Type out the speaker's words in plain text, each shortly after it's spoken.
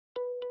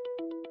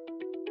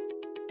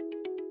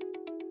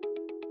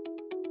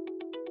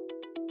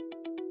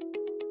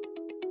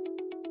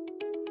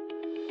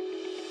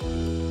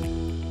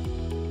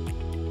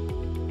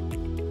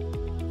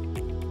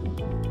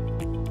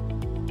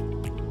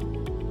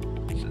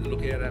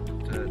look out at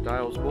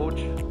Dale's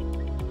Gorge.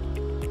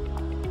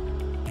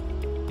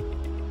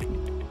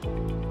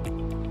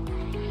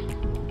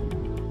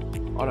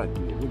 I don't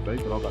think it would be,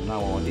 but I've got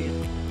no idea.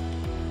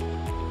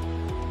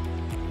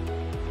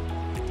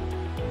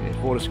 Yeah,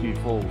 Fortescue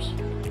Falls.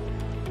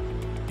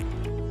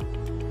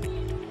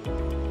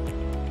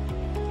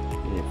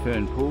 Yeah,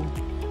 Fern Pool.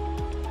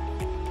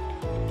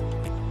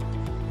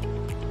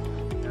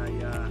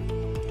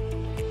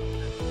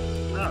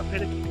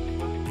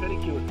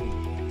 Pedicure thing.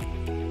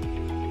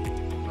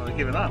 Oh, they're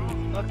giving up.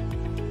 Look.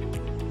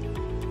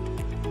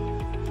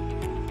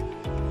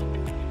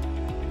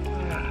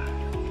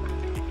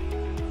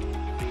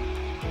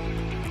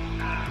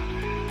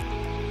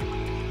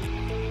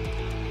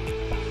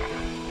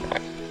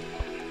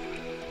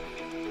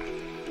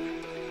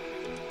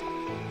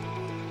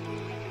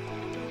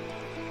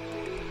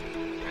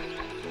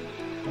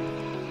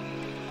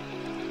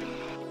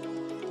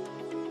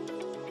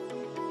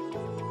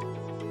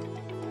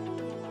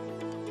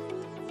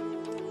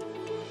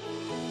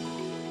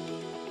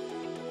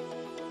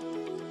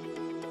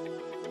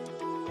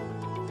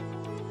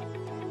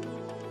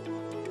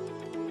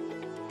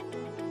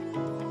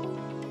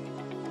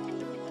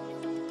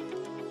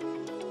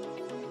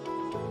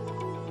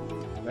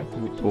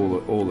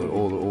 All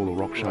the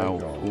rock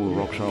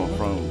shale,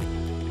 throw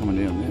coming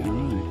down there,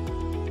 really.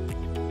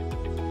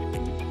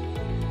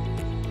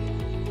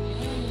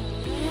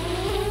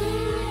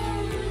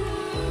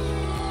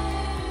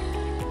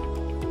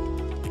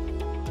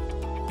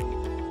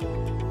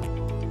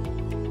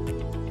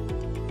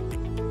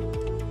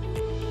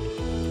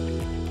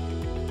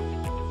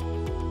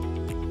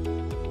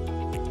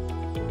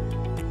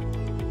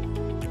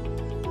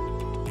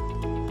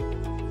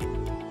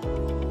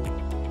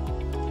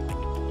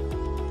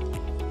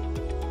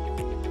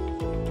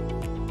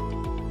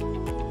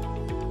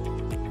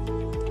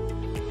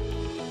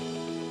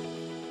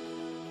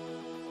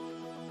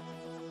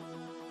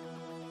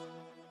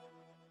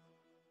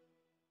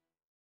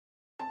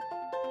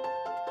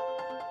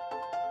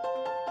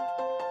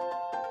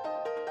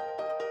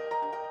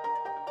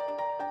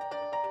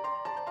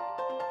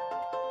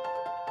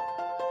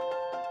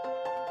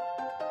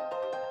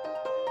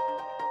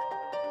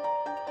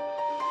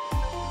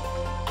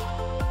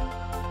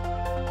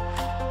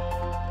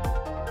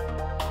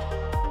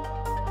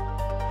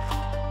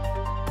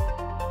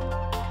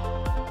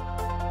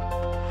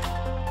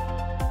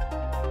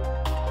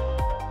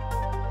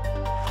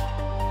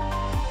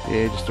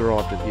 Yeah, just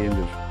arrived at the end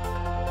of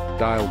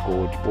Dale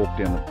Gorge, walked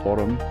down the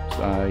bottom,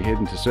 so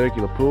heading to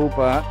Circular Pool,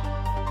 but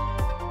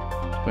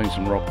there's been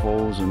some rock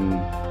falls and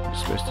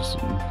asbestos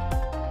and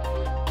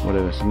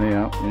whatever, so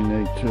now we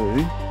need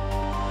to,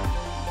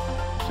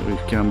 so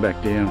we've come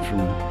back down from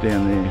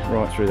down there,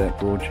 right through that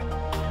gorge,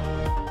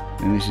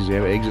 and this is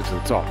our exit to the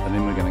top, and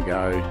then we're going to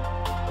go,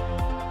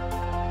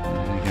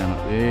 going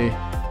up there,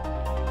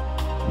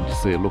 you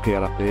just see a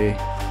lookout up there,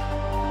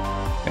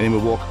 and then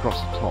we'll walk across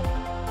the top.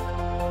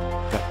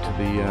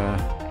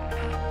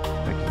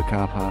 Back to the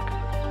car park.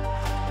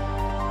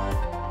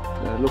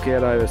 So look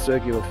out over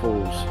Circular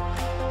Falls.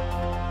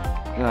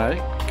 No,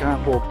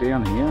 can't walk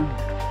down here.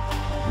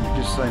 You've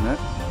just seen that.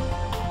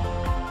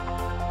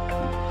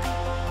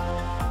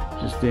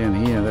 Just down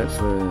here, that's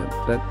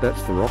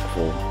the rock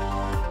fall.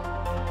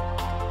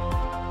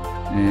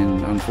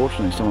 And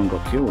unfortunately, someone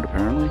got killed.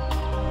 Apparently.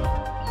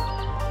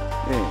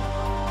 Yeah.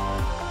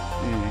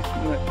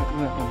 Look at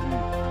that one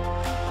there.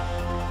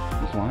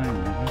 It's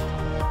lying there.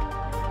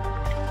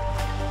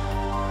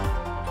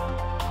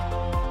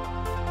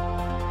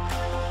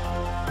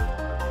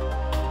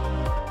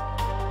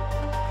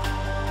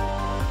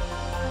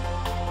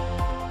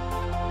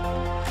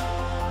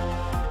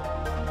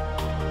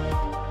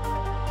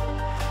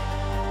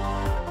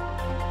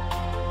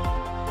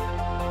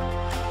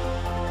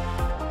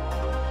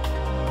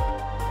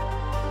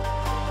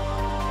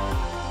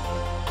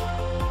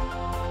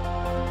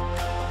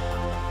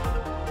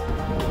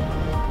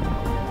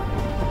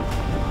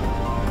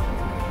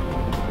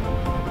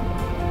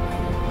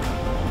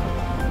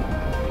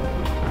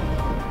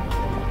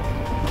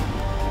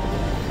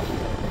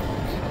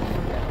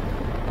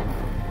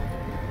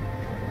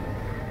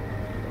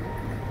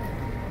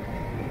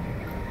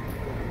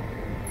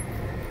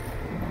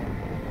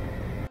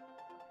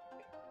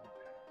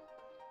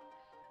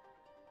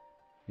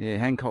 Yeah,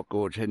 Hancock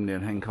Gorge, heading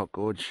down Hancock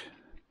Gorge.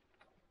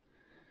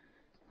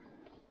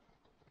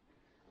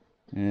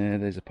 Yeah,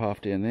 there's a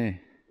path down there.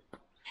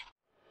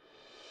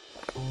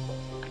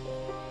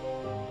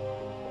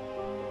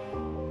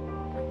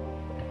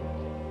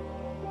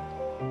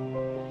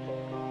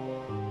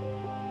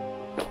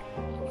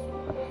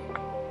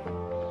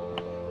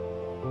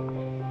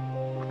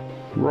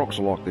 Rocks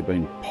are like they've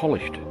been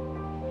polished.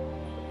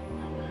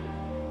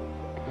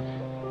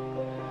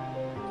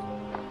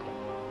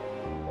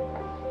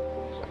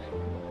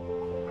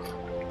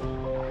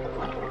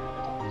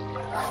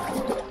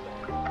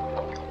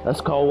 That's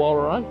cold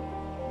water, right?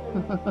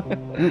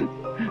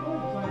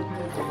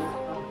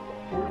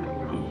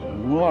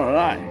 Well,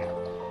 I don't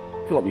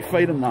know. I feel like my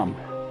feet are numb.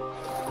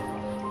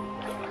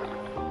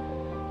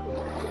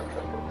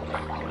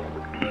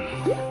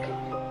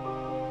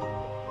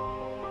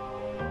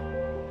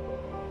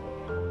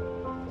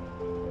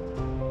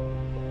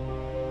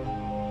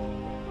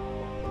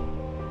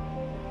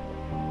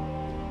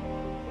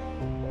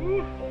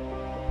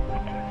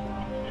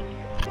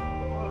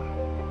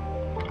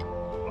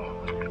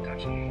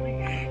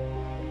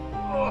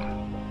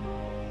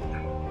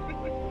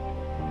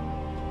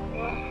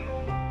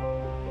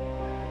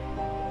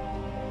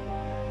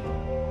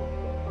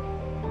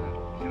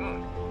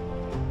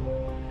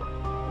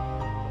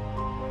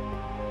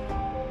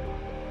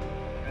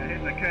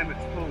 The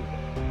canvas pulled.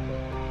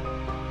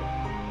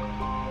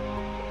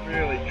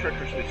 Really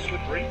treacherously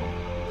slippery.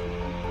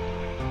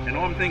 And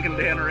I'm thinking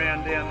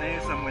around down there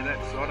somewhere,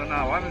 that's, I don't know,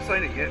 I haven't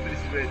seen it yet, but this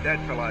is where Dad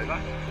fell over.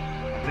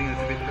 I'm thinking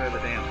it's a bit further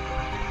down.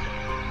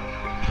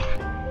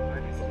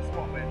 Maybe it's the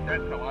spot where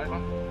Dad fell over.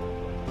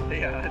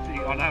 Yeah, that's it.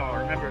 I know,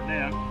 I remember it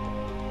now.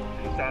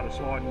 He started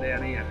sliding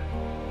down here.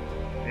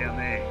 Down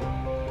there.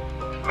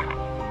 A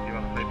few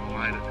other people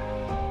made it.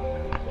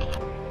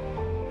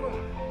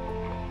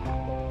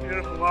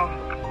 Beautiful one.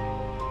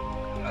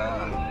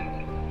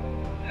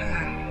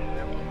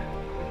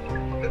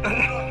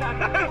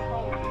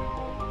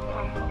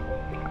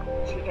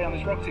 Sit down,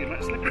 these rocks here,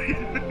 mate, slippery.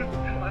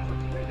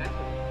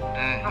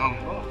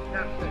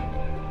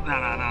 No,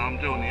 I'm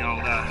doing the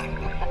old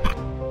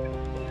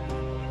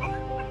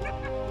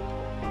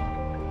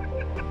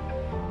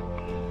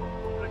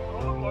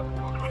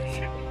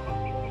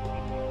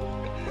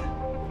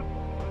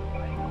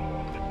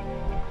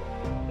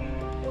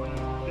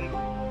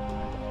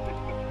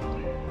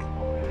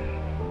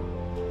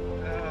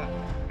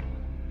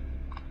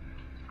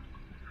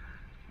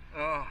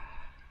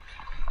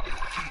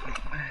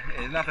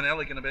There's nothing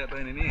elegant about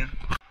being in here.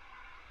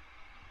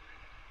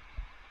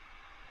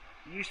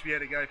 You used to be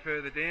able to go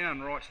further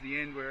down, right to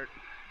the end where it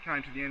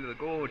came to the end of the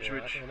gorge, yeah,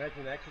 which I can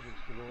imagine accidents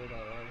galore,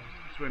 don't I?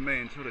 that's where me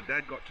and sort of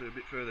Dad got to a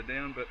bit further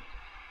down, but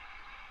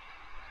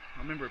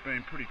I remember it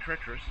being pretty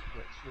treacherous.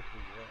 That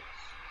slippery rocks.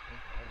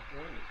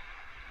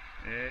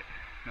 Yeah.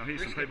 Now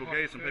here's some people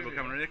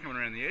coming around, they're coming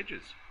around the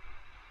edges.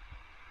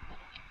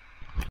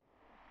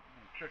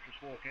 Treacherous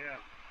walk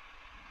out.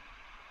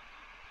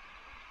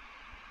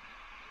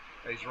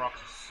 These rocks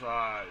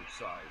are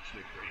so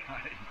slippery.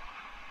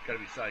 Got to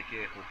be so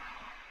careful.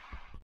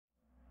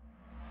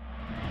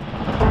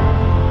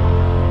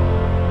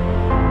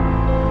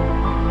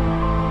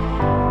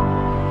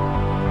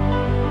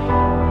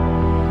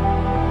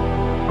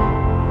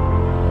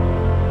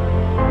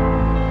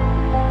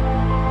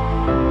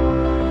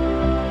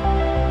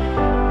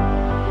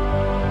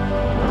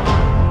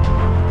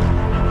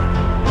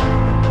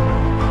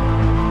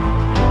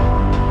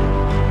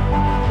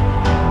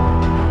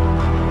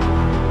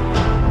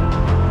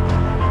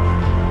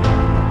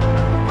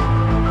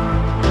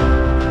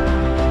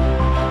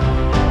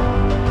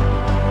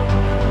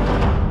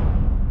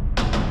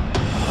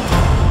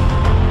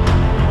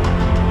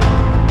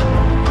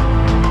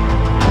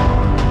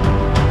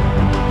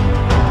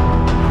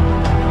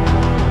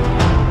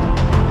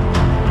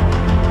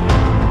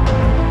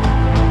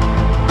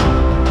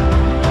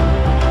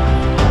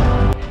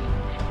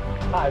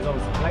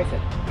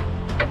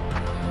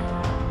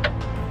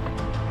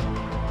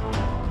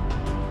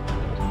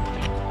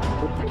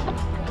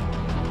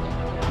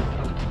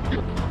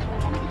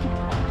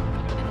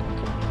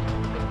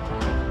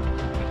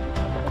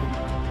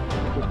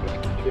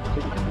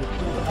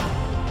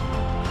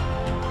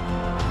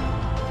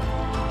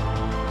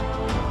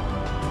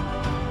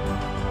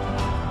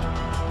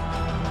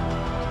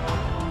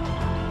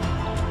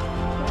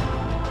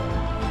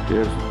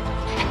 Beautiful.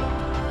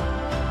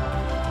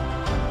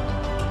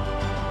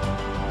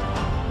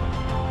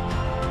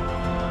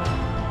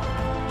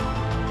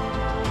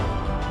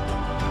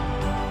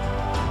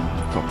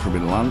 Stop for a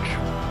bit of lunch.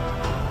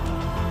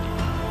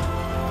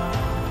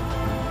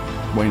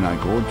 Weeno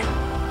Gorge.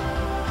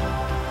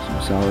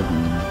 Some salad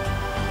and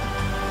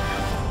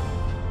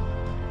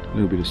a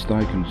little bit of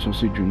steak and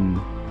sausage and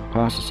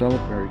pasta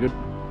salad. Very good.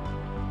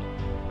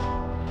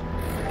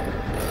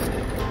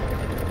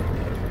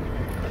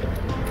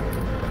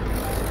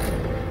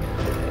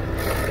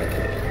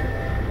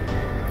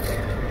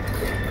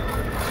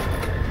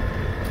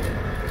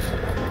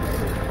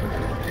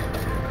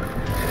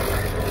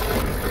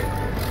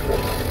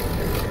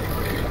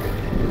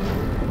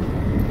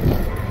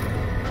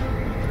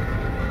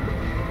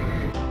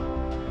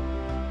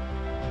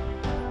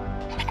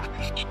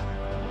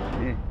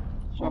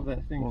 Shove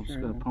that thing Well, it's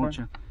through. got a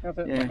poncho. How's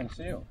that fucking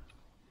seal?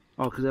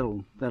 Oh, because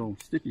that'll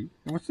Sticky.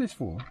 And what's this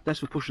for? That's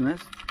for pushing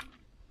that.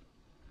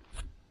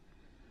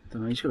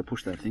 Don't know, you just got to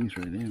push that thing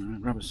through there,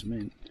 right? Rubber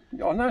cement.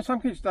 Oh no, some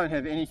kits don't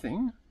have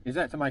anything. Is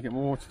that to make it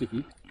more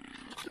sticky?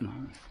 No.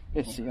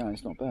 SCA,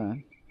 it's not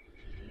bad.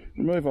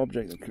 Remove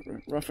object,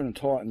 roughen and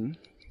tighten.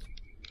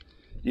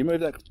 You move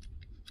that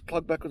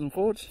plug backwards and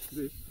forwards?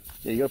 This.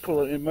 Yeah, you got to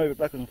pull it and move it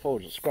backwards and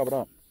forwards, scrub it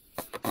up.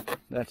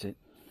 That's it.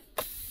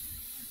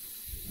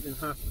 Then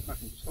half the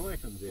fucking tire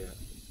comes out.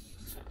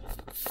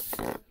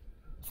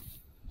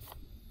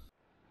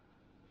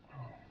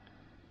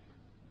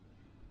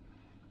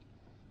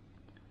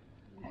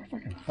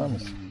 Fucking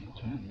famous.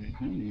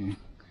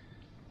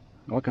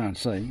 I can't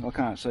see. I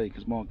can't see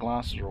because my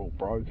glasses are all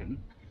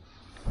broken.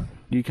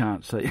 You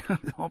can't see.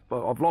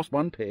 I've lost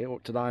one pair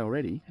today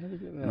already,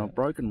 and I've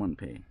broken one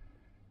pair.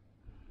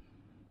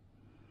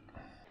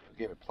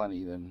 Give it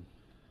plenty, then.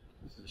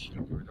 This is a shit. I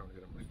don't want to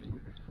get up my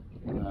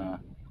finger.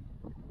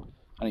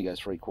 Only goes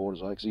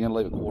 3/4, because you're going to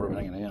leave a quarter of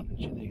it hanging out.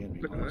 Shit, you're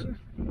going to be nice.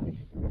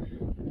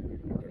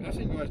 I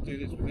see guys do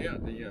this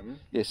without the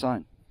Yeah,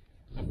 same.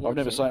 I've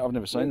never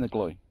seen the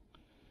glue.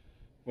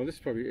 Well, this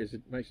probably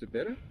makes it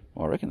better.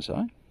 I reckon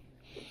so.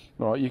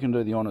 All right, you can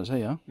do the honours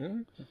here.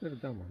 No, I've never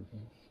done one.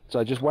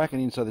 So just whack it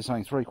in so they're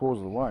saying 3/4 of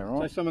the way,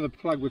 right? So some of the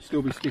plug would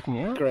still be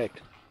sticking out.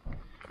 Correct.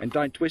 And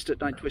don't twist it.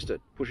 Don't twist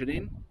it. Push it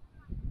in.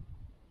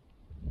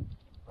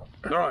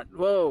 All right.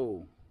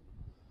 Whoa.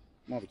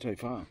 Might be too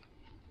far.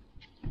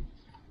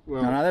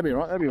 Well, No, that'd be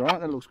right. That'd be right.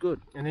 That looks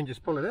good. And then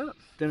just pull it out.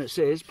 Then it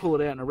says pull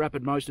it out in a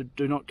rapid motion.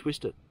 Do not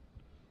twist it.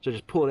 So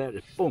just pull it out.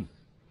 Just boom.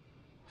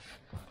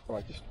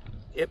 Right, just.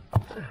 Yep.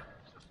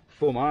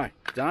 Boom, mate.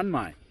 Done,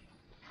 mate.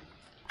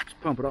 Just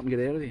pump it up and get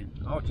out of there.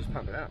 Oh, just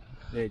pump it out.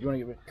 Yeah. Do you want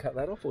to cut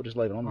that off or just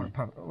leave it on there?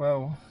 Pump it.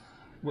 Well.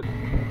 What? You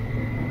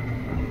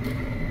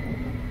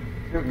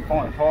can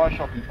find a fire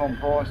shop in Tom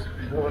Price.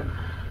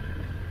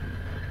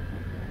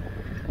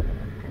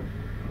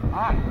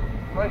 Ah,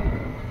 wait.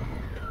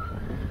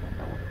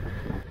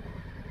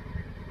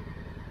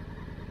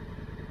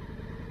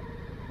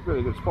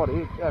 Really good spot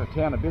here. Out of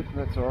town a bit,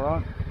 that's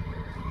alright.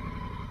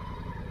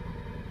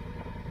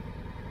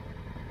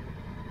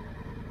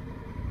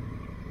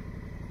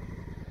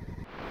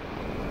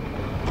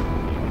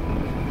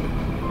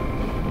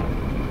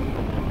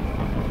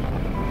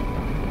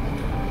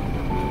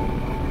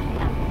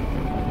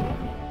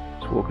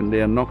 Just walking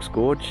down Knox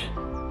Gorge.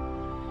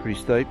 Pretty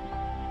steep.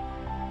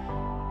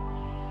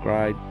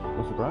 Grade,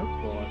 what's the grade?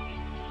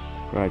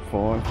 5. Grade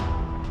 5.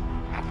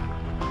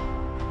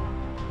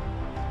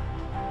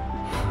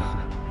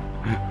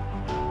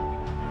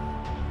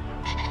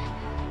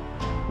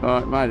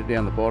 Alright, made it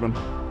down the bottom.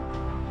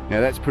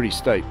 Now that's pretty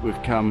steep.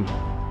 We've come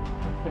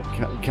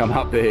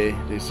up there.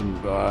 There's some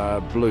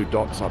blue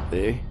dots up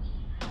there.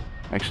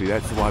 Actually,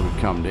 that's the way we've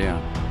come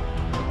down.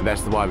 And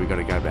that's the way we've got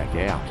to go back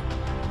out.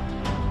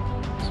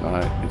 So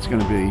it's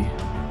going to be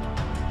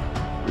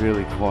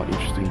really quite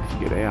interesting to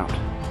get out.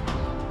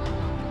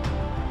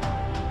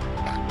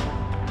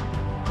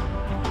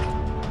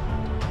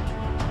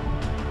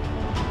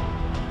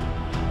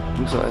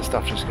 Looks like that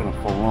stuff's just going to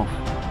fall off.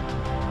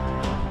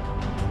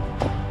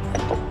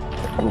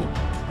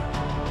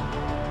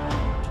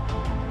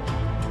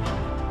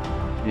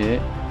 Yeah.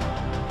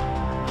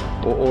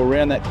 Or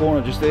around that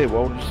corner just there,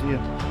 Walter, just here.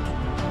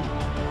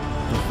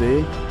 Just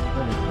there.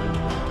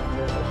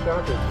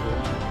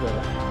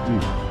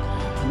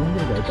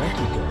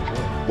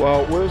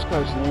 Well, worst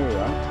case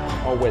scenario,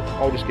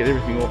 I'll just get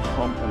everything off the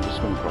pump and just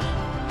swim across.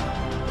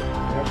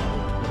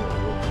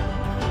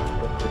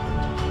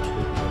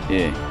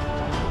 Yeah.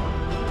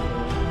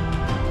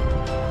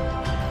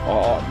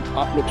 Oh,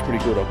 up looks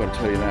pretty good, I've got to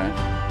tell you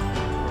that.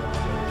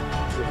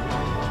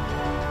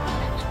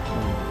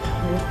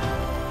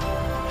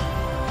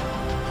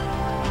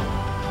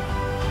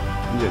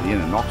 He's at the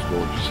end of Knox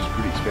Gorge, this is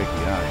pretty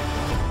specky,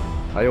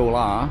 eh? They all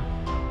are.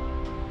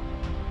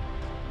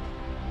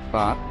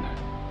 But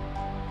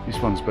this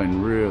one's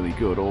been really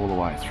good all the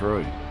way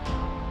through.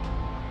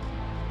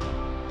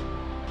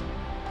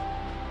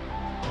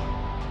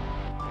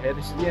 Yeah,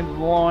 this is the end of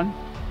the line.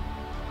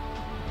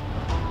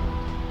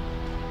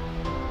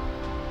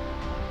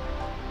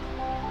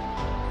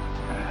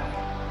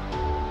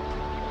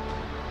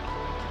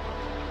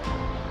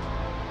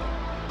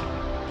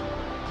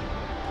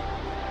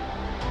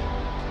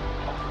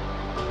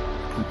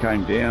 He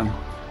came down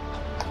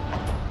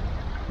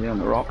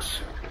the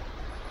rocks.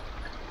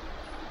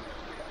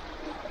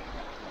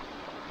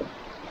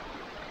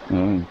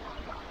 Oh.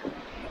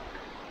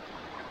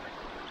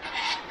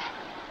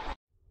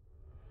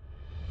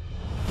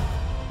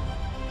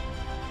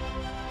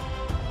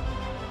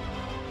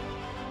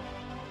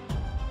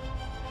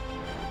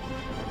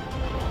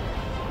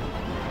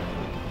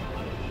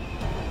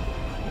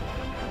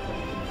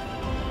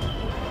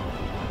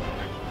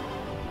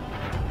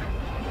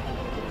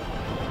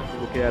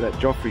 Look out at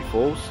Joffrey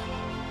Falls.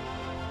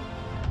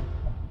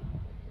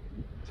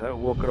 So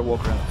we've got to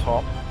walk around the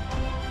top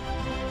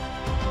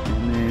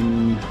and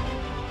then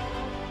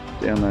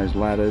down those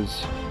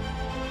ladders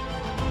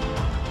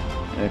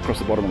across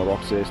the bottom of the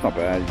rocks there. It's not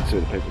bad, you can see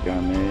the people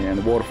going there, and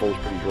the waterfall's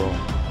pretty dry.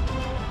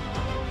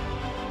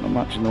 Not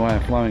much in the way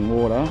of flowing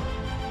water.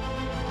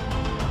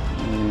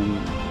 And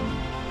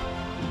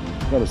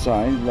I've got to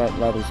say, that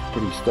ladder's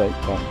pretty steep,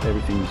 but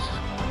everything's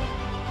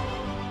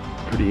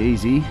pretty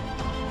easy.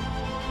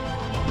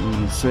 You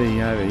can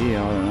see over here,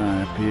 I don't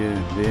know, up here,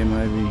 there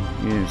maybe,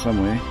 yeah,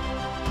 somewhere.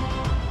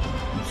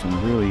 There's some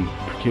really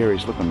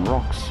precarious looking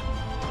rocks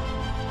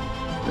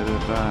that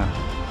have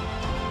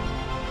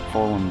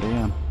fallen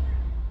down.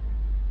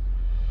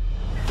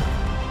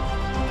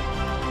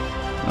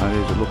 Oh,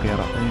 there's a lookout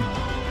up there.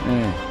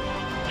 Yeah,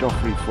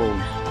 Joffrey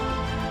Falls.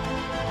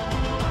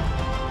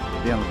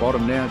 Down the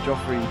bottom now,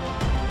 Joffrey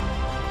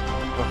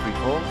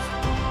Falls.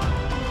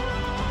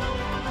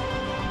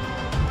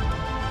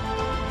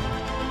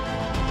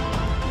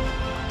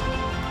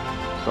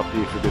 Stopped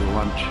here for a bit of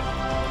lunch.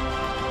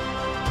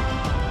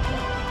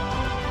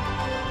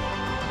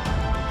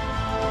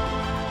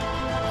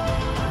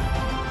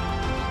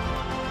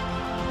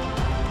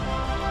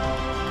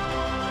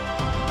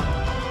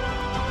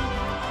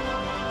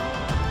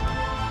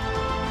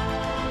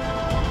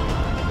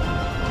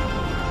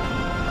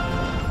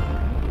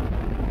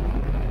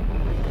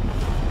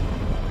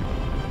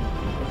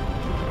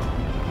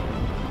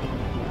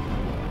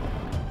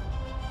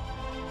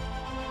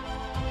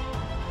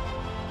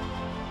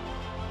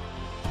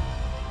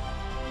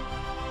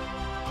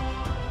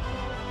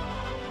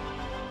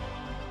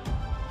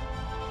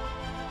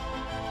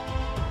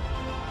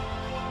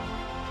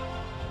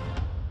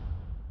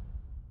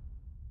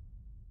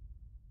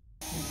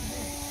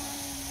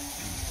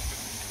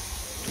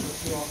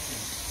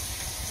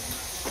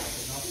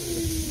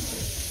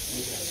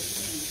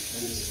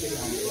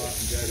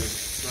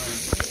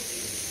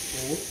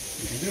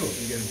 You can do it.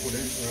 You get them put in,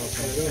 or else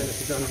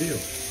it's a done deal.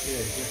 Yeah,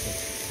 exactly.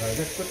 So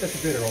that's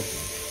a better option.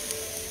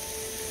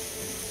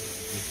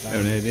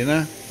 Having had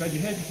dinner. So you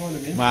had to find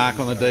them in. Mark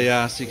on the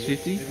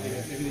DR650.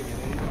 Everything you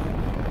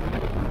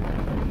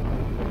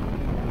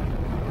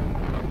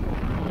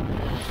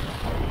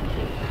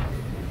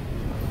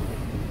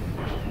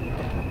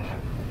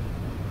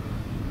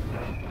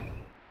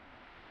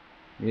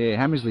need. Yeah,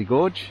 Hammersley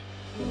Gorge.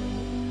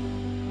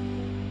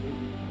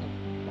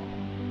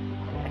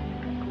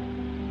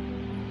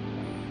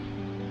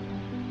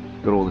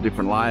 Got all the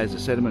different layers of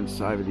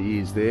sediments over the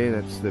years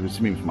there. There was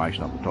some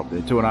information up the top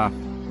there.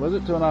 2.5, was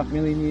it 2.5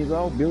 million years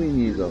old? Billion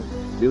years old.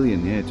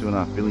 Billion, yeah,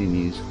 2.5 billion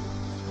years.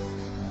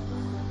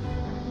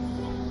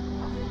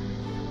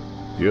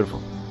 Beautiful.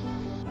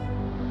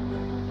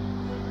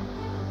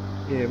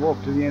 Yeah,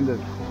 walk to the end of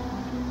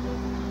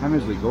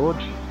Hammersley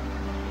Gorge.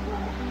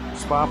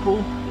 Spa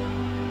pool.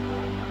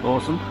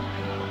 Awesome.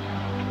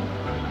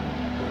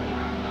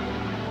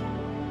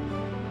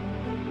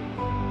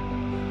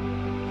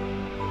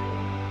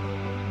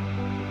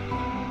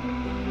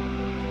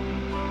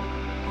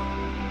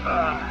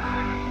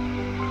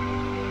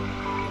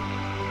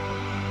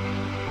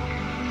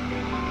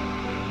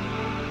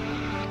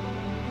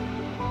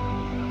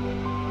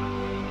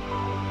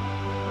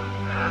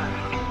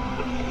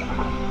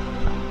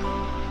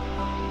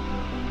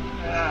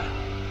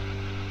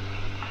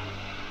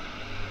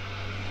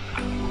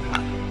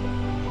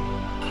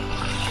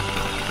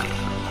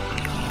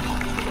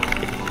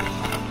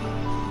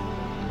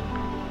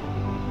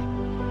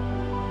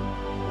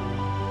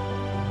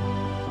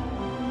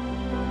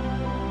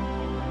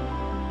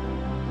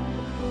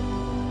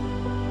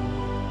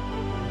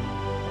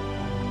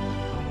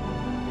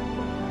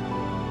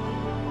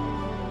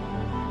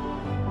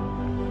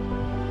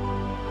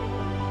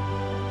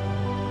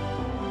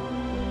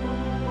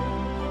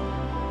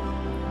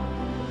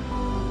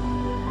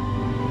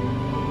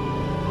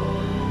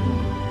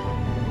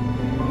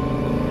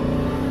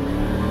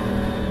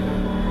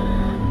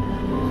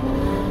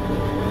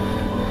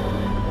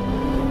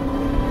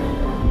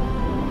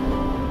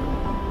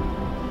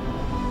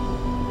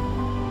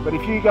 But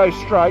if you go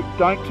straight,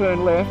 don't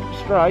turn left,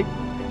 straight,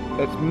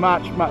 it's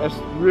it's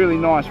really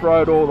nice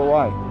road all the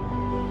way.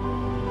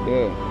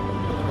 Yeah.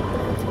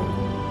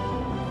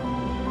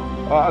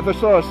 I just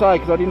thought I'd say,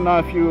 because I didn't know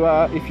if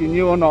you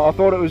knew or not. I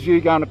thought it was you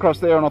going across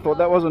there, and I thought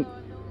that wasn't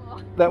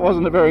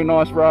a very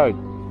nice road.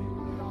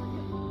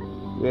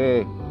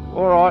 Yeah.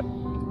 All right.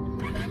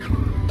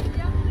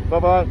 Bye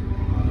bye.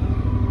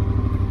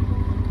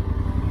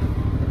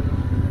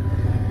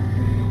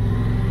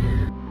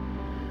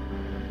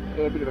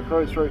 A bit of a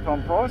cruise through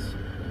Tom Price.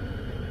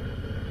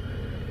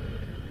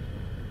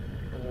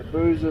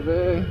 Boozer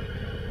there.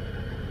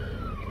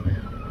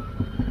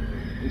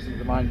 This is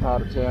the main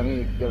part of town here.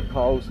 You can get a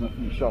Coles and a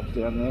few shops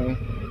down there.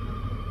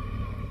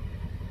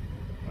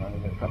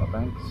 We've got a couple of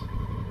banks.